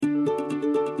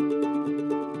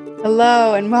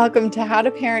Hello, and welcome to How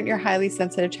to Parent Your Highly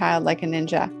Sensitive Child Like a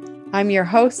Ninja. I'm your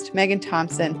host, Megan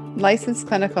Thompson, licensed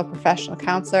clinical professional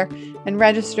counselor and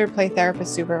registered play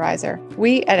therapist supervisor.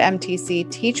 We at MTC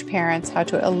teach parents how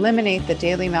to eliminate the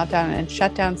daily meltdown and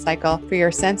shutdown cycle for your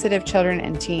sensitive children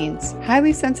and teens.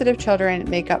 Highly sensitive children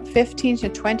make up 15 to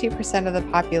 20% of the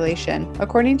population,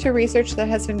 according to research that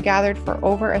has been gathered for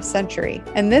over a century.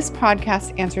 And this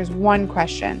podcast answers one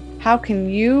question: how can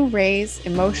you raise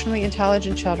emotionally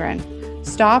intelligent children,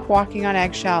 stop walking on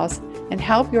eggshells, and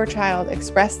help your child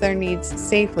express their needs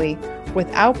safely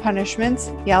without punishments,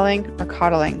 yelling, or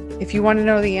coddling? If you want to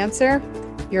know the answer,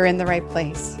 you're in the right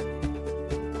place.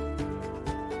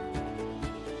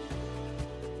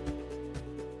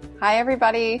 Hi,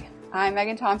 everybody. I'm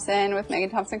Megan Thompson with Megan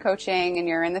Thompson Coaching, and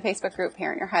you're in the Facebook group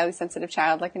Parent Your Highly Sensitive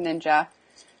Child Like a Ninja.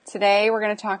 Today, we're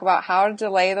going to talk about how to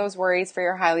delay those worries for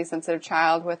your highly sensitive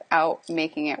child without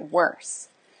making it worse.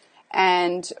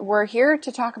 And we're here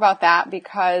to talk about that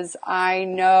because I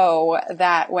know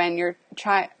that when your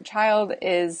child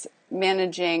is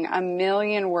managing a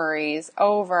million worries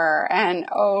over and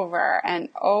over and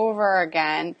over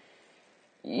again,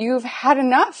 you've had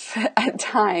enough at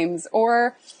times,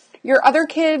 or your other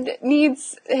kid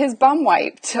needs his bum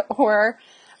wiped, or,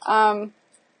 you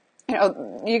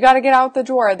got to get out the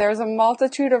door. There's a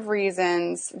multitude of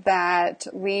reasons that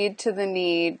lead to the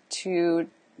need to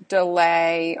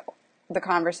delay the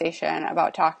conversation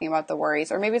about talking about the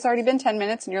worries. Or maybe it's already been 10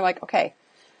 minutes and you're like, okay,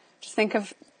 just think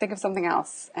of something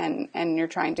else, and you're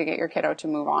trying to get your kiddo to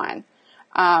move on.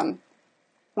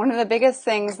 One of the biggest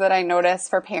things that I notice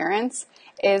for parents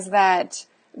is that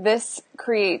this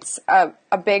creates a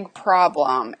big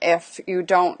problem if you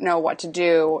don't know what to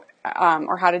do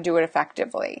or how to do it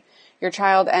effectively. Your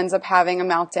child ends up having a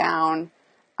meltdown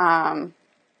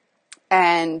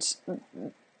and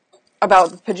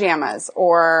about pajamas,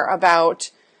 or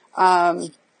about, God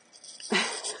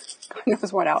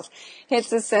knows what else,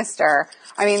 hits his sister.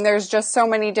 I mean, there's just so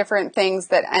many different things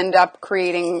that end up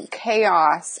creating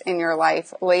chaos in your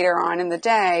life later on in the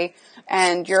day,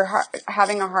 and you're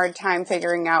having a hard time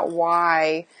figuring out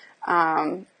why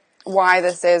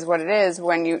this is what it is.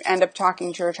 When you end up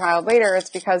talking to your child later,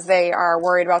 it's because they are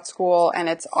worried about school and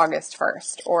it's August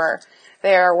 1st, or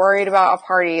they are worried about a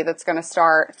party that's going to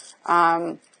start,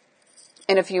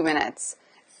 in a few minutes,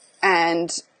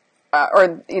 and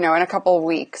in a couple of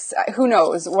weeks. Who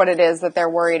knows what it is that they're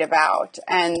worried about,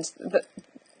 and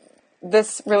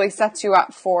this really sets you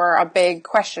up for a big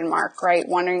question mark, right?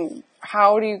 Wondering,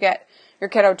 how do you get your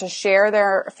kiddo to share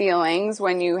their feelings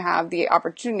when you have the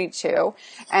opportunity to,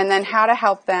 and then how to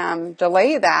help them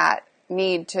delay that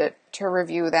need to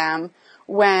review them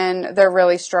when they're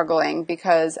really struggling,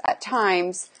 because at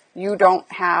times you don't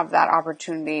have that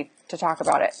opportunity to talk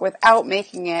about it without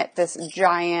making it this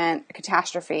giant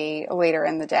catastrophe later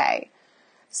in the day.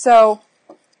 So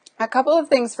a couple of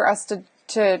things for us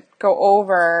to go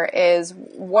over is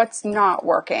what's not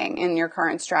working in your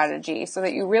current strategy, so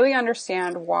that you really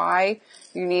understand why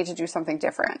you need to do something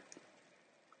different.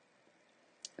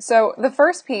 So the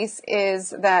first piece is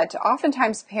that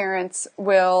oftentimes parents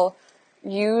will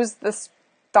use this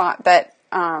thought that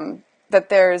that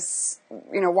there's,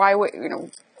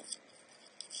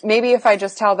 maybe if I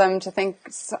just tell them to think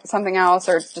something else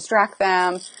or distract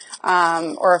them,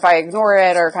 or if I ignore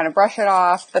it or kind of brush it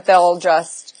off, that they'll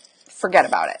just forget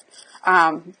about it.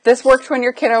 This worked when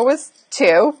your kiddo was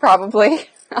 2, probably.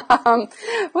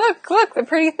 Look, the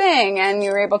pretty thing, and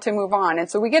you were able to move on. And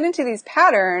so we get into these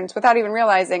patterns without even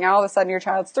realizing, all of a sudden your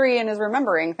child's 3 and is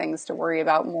remembering things to worry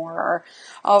about more, or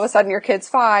all of a sudden your kid's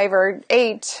 5 or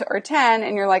 8 or 10,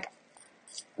 and you're like,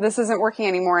 this isn't working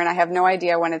anymore, and I have no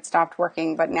idea when it stopped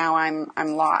working, but now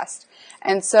I'm lost.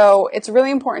 And so it's really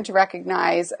important to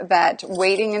recognize that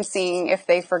waiting and seeing if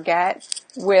they forget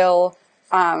will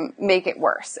make it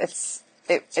worse.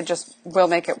 It just will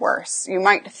make it worse. You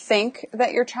might think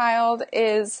that your child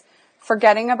is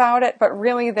forgetting about it, but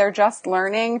really they're just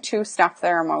learning to stuff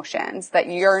their emotions, that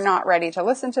you're not ready to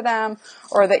listen to them,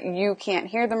 or that you can't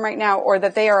hear them right now, or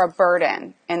that they are a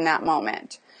burden in that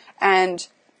moment. And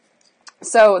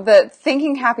so the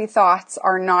thinking happy thoughts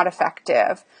are not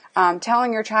effective.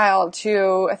 Telling your child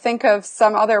to think of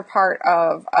some other part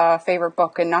of a favorite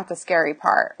book and not the scary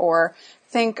part, or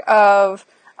think of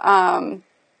all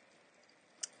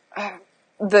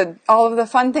of the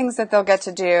fun things that they'll get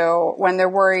to do when they're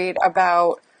worried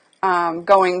about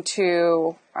going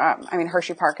to,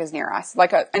 Hershey Park is near us,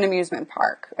 like an amusement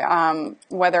park,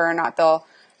 whether or not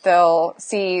they'll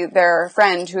see their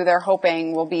friend who they're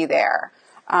hoping will be there.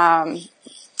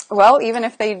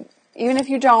 Even if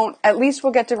you don't, at least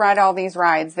we'll get to ride all these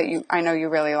rides that I know you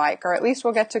really like, or at least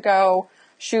we'll get to go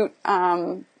shoot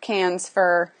cans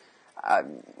for,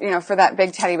 for that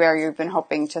big teddy bear you've been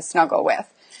hoping to snuggle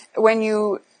with. When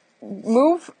you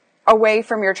move away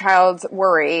from your child's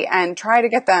worry and try to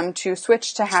get them to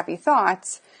switch to happy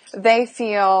thoughts, they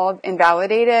feel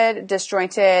invalidated,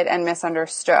 disjointed, and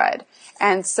misunderstood.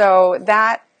 And so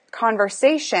that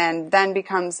conversation then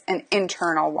becomes an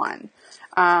internal one.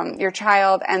 Your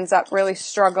child ends up really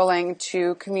struggling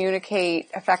to communicate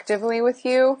effectively with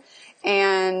you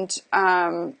and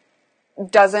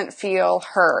doesn't feel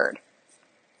heard.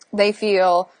 They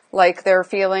feel like their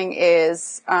feeling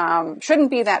is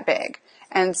shouldn't be that big.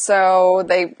 And so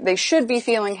they should be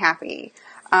feeling happy.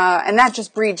 And that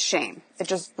just breeds shame. It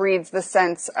just breeds the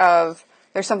sense of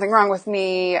there's something wrong with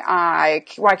me. Why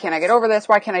can't I get over this?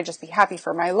 Why can't I just be happy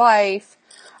for my life?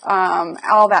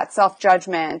 All that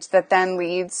self-judgment that then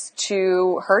leads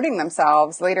to hurting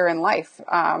themselves later in life.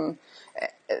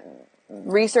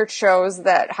 Research shows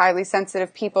that highly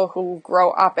sensitive people who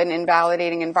grow up in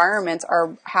invalidating environments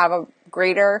have a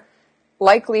greater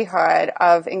likelihood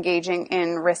of engaging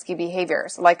in risky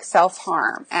behaviors like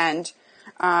self-harm and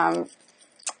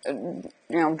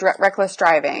reckless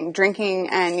driving, drinking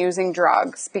and using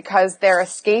drugs, because they're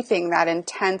escaping that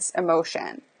intense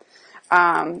emotion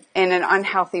in an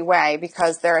unhealthy way,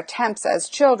 because their attempts as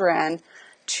children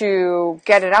to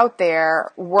get it out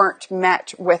there weren't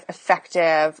met with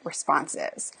effective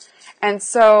responses. And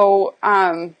so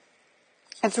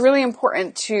it's really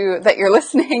important that you're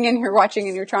listening and you're watching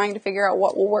and you're trying to figure out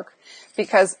what will work,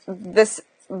 because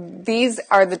these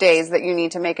are the days that you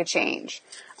need to make a change.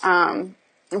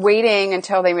 Waiting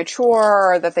until they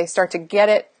mature or that they start to get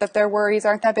it, that their worries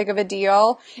aren't that big of a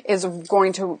deal, is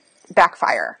going to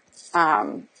backfire.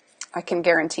 I can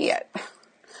guarantee it.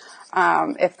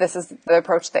 If this is the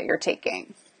approach that you're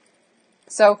taking.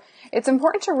 So it's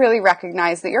important to really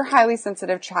recognize that your highly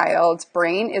sensitive child's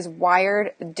brain is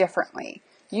wired differently.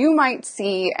 You might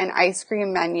see an ice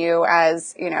cream menu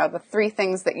as, the 3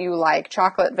 things that you like: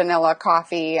 chocolate, vanilla,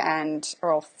 coffee,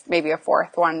 or maybe a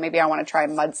 4th one. Maybe I want to try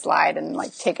mudslide and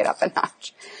take it up a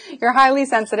notch. Your highly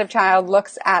sensitive child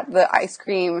looks at the ice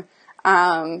cream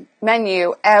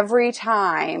menu every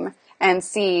time and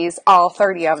sees all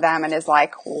 30 of them and is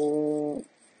like, oh,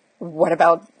 what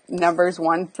about numbers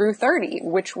 1 through 30?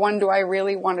 Which one do I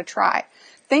really want to try?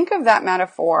 Think of that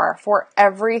metaphor for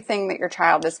everything that your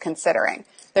child is considering.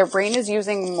 Their brain is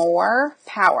using more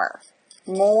power,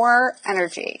 more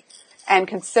energy, and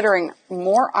considering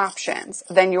more options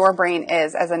than your brain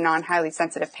is as a non-highly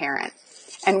sensitive parent.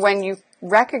 And when you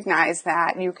recognize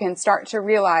that, you can start to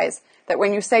realize that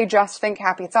when you say just think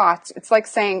happy thoughts, it's like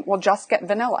saying, well, just get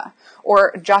vanilla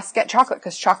or just get chocolate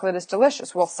because chocolate is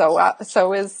delicious. Well,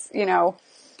 so is,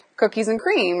 cookies and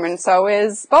cream, and so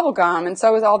is bubble gum, and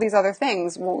so is all these other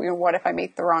things. Well, what if I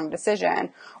make the wrong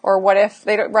decision? Or what if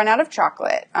they don't run out of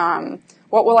chocolate?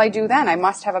 What will I do then? I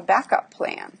must have a backup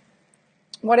plan.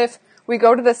 What if we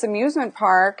go to this amusement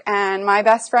park and my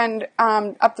best friend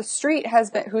up the street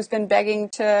who's been begging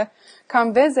to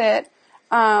come visit,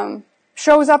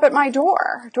 shows up at my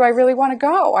door? Do I really want to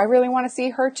go? I really want to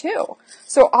see her too.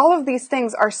 So all of these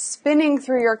things are spinning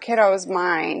through your kiddo's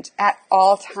mind at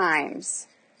all times.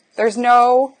 There's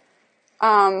no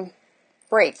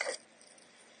break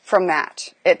from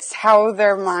that. It's how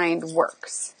their mind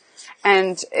works.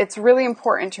 And it's really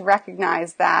important to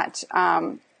recognize that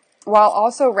while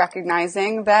also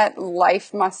recognizing that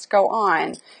life must go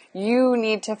on. You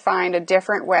need to find a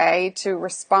different way to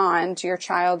respond to your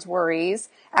child's worries.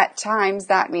 At times,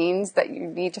 that means that you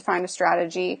need to find a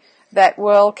strategy that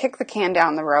will kick the can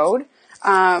down the road.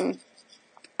 And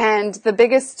the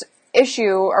biggest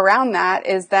issue around that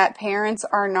is that parents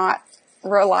are not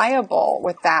reliable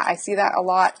with that. I see that a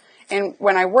lot. And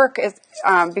when I work, is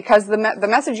because the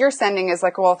message you're sending is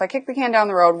like, well, if I kick the can down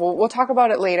the road, we'll talk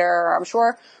about it later, or I'm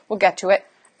sure we'll get to it.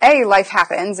 A, life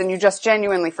happens and you just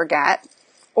genuinely forget.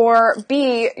 Or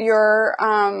B, your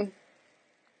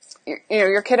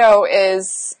kiddo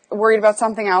is worried about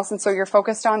something else, and so you're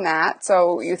focused on that.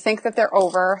 So you think that they're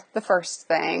over the first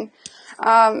thing.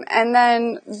 And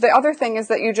then the other thing is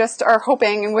that you just are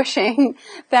hoping and wishing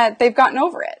that they've gotten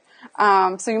over it.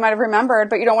 So you might have remembered,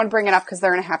 but you don't want to bring it up because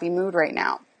they're in a happy mood right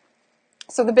now.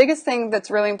 So the biggest thing that's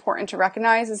really important to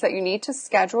recognize is that you need to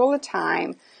schedule a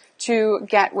time to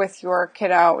get with your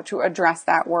kiddo to address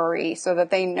that worry so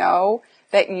that they know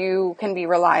that you can be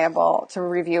reliable to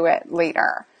review it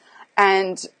later.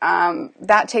 And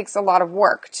that takes a lot of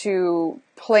work to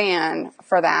plan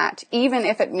for that, even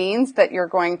if it means that you're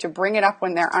going to bring it up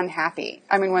when they're unhappy.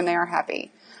 When they are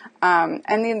happy.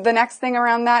 And the next thing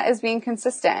around that is being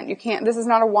consistent. This is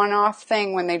not a one-off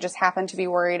thing when they just happen to be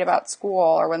worried about school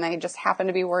or when they just happen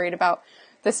to be worried about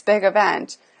this big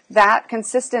event, that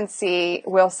consistency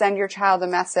will send your child a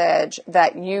message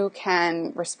that you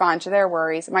can respond to their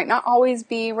worries. It might not always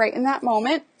be right in that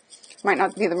moment. It might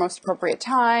not be the most appropriate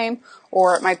time,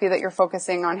 or it might be that you're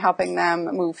focusing on helping them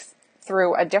move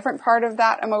through a different part of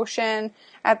that emotion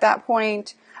at that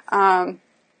point.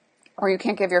 Or you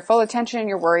can't give your full attention.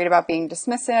 You're worried about being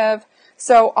dismissive.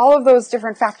 So all of those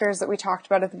different factors that we talked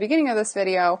about at the beginning of this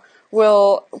video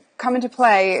will come into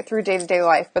play through day-to-day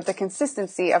life, but the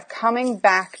consistency of coming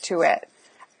back to it,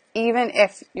 even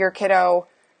if your kiddo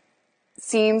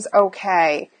seems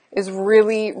okay, is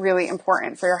really, really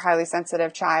important for your highly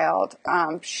sensitive child.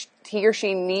 He or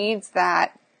she needs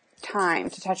that time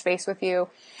to touch base with you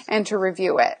and to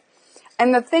review it.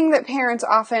 And the thing that parents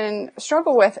often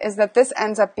struggle with is that this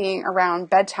ends up being around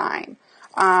bedtime.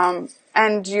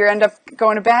 And you end up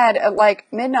going to bed at like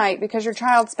midnight because your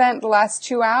child spent the last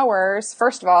 2 hours,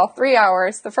 first of all, 3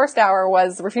 hours. The first hour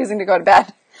was refusing to go to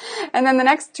bed. And then the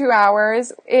next 2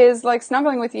 hours is like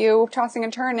snuggling with you, tossing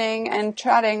and turning and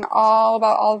chatting all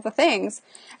about all of the things.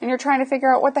 And you're trying to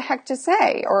figure out what the heck to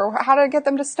say or how to get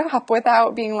them to stop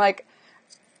without being like,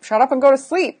 shut up and go to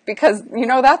sleep, because you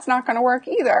know that's not going to work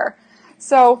either.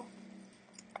 So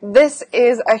this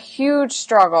is a huge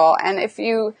struggle. And if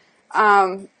you,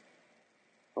 the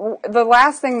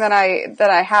last thing that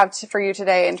I have for you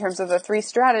today in terms of the 3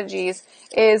 strategies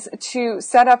is to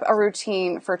set up a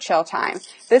routine for chill time.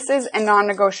 This is a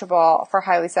non-negotiable for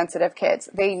highly sensitive kids.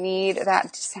 They need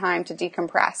that time to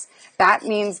decompress. That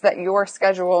means that your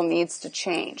schedule needs to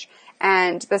change.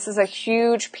 And this is a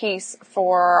huge piece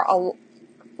for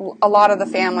a lot of the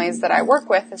families that I work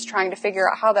with, is trying to figure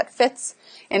out how that fits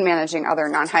in managing other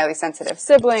non-highly sensitive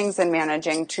siblings and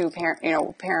managing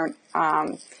parent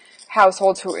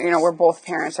households who, where both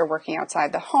parents are working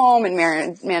outside the home, and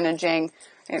managing,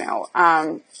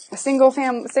 single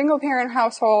parent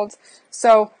households.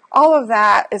 So all of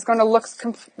that is going to look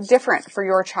different for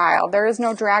your child. There is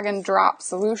no drag and drop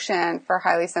solution for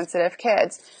highly sensitive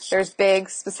kids. There's big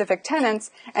specific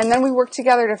tenets, and then we work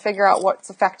together to figure out what's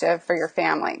effective for your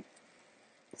family.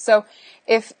 So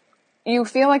if you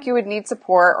feel like you would need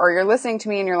support, or you're listening to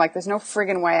me and you're like, there's no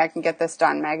friggin' way I can get this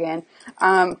done, Megan,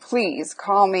 please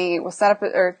call me. We'll set up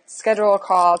or schedule a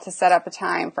call to set up a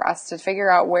time for us to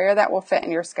figure out where that will fit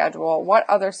in your schedule. What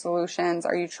other solutions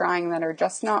are you trying that are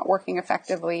just not working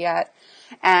effectively yet?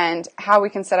 And how we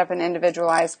can set up an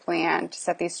individualized plan to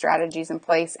set these strategies in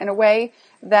place in a way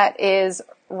that is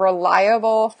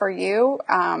reliable for you,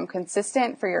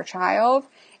 consistent for your child,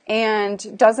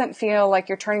 and doesn't feel like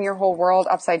you're turning your whole world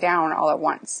upside down all at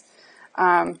once.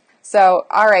 So,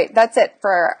 all right, that's it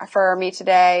for me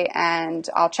today, and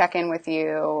I'll check in with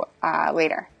you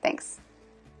later. Thanks.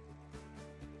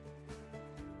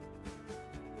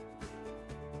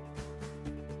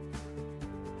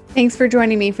 Thanks for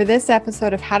joining me for this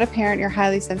episode of How to Parent Your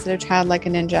Highly Sensitive Child Like a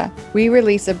Ninja. We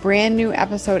release a brand new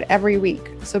episode every week,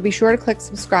 so be sure to click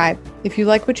subscribe. If you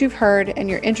like what you've heard and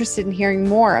you're interested in hearing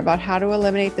more about how to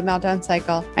eliminate the meltdown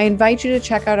cycle, I invite you to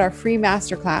check out our free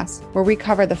masterclass, where we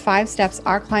cover the 5 steps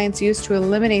our clients use to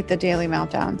eliminate the daily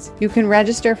meltdowns. You can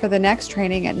register for the next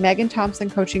training at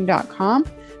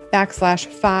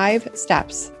meganthompsoncoaching.com/5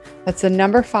 steps. That's the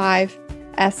number 5,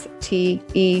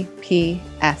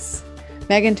 STEPS.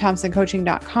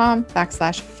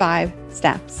 meganthompsoncoaching.com/5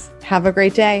 steps. Have a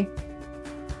great day.